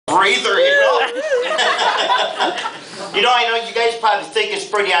breather, you know? You know, I know you guys probably think it's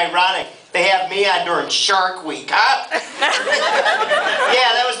pretty ironic. They have me on during Shark Week, huh?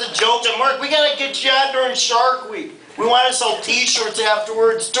 Yeah, that was the joke to Mark. We gotta get you on during Shark Week. We want to sell t-shirts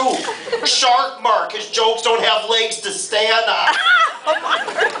afterwards, too. Shark Mark, his jokes don't have legs to stand on.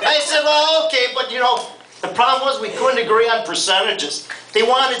 I said, well, okay, but you know, the problem was we couldn't agree on percentages. They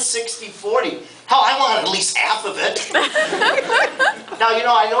wanted 60-40. Hell, I wanted at least half of it. Now, you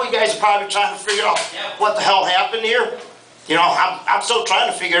know, I know you guys are probably trying to figure out what the hell happened here. You know, I'm still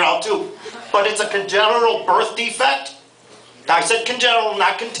trying to figure it out, too. But it's a congenital birth defect. Now, I said congenital,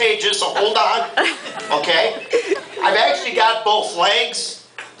 not contagious, so hold on. Okay? I've actually got both legs.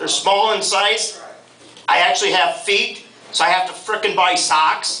 They're small in size. I actually have feet, so I have to frickin' buy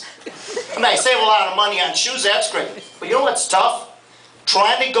socks. I mean, I save a lot of money on shoes, that's great. But you know what's tough?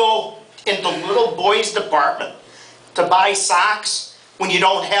 Trying to go in the little boys department to buy socks when you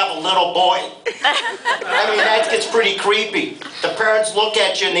don't have a little boy. I mean, that gets pretty creepy. The parents look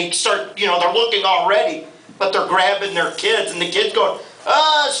at you and they start, you know, they're looking already, but they're grabbing their kids and the kid's going,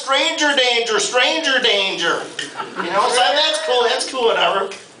 stranger danger, stranger danger. You know, so that's cool, whatever.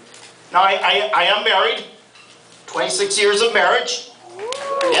 Now, I am married, 26 years of marriage.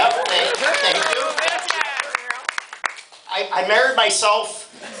 Yep, thank you. I married myself.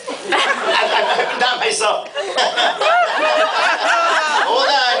 Not myself. Hold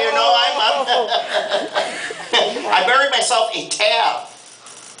on, you know, I married myself a tab.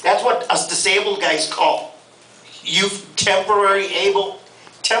 That's what us disabled guys call temporary able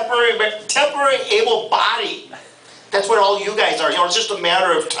body. That's what all you guys are. You know, it's just a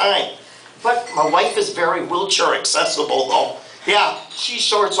matter of time. But my wife is very wheelchair accessible, though. Yeah, she's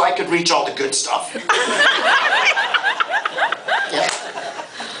short, so I could reach all the good stuff. Yeah.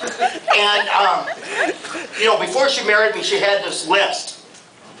 And, you know, before she married me, she had this list,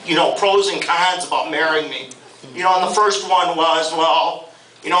 you know, pros and cons about marrying me. You know, and the first one was, well,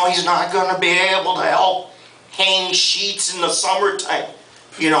 you know, he's not going to be able to help hang sheets in the summertime,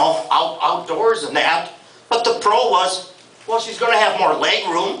 you know, outdoors and that. But the pro was, well, she's going to have more leg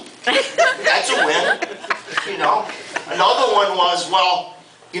room. That's a win, you know. Another one was, well,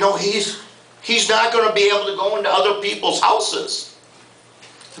 you know, he's not going to be able to go into other people's houses.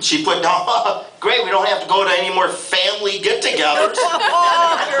 And she put down, great, we don't have to go to any more family get-togethers.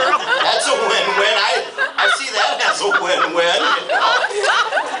 That's a win-win. I see that as a win-win. You know?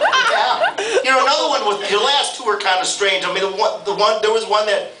 Yeah. You know, another one was, the last two were kind of strange. I mean, there was one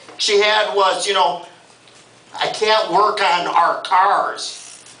that she had was, you know, I can't work on our cars.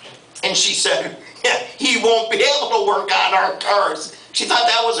 And she said, yeah, he won't be able to work on our cars. She thought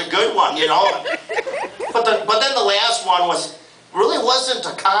that was a good one, you know. But then the last one was, really wasn't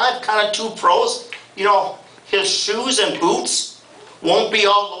a con, kind of two pros. You know, his shoes and boots won't be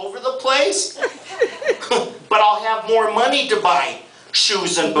all over the place, but I'll have more money to buy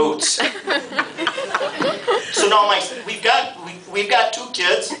shoes and boots. So now we've got two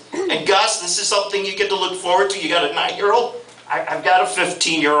kids, and Gus, this is something you get to look forward to. You got a 9-year-old, I've got a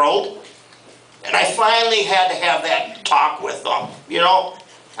 15-year-old, and I finally had to have that talk with them. You know,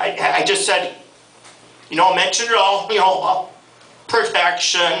 I just said, you know, mention it all, you know,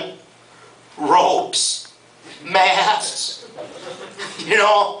 protection, ropes, masks, you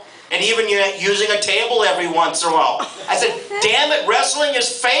know, and even using a table every once in a while. I said, damn it, wrestling is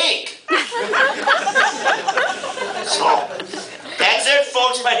fake. So, that's it,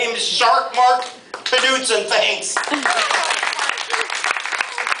 folks. My name is Shark Mark Knutson. Thanks.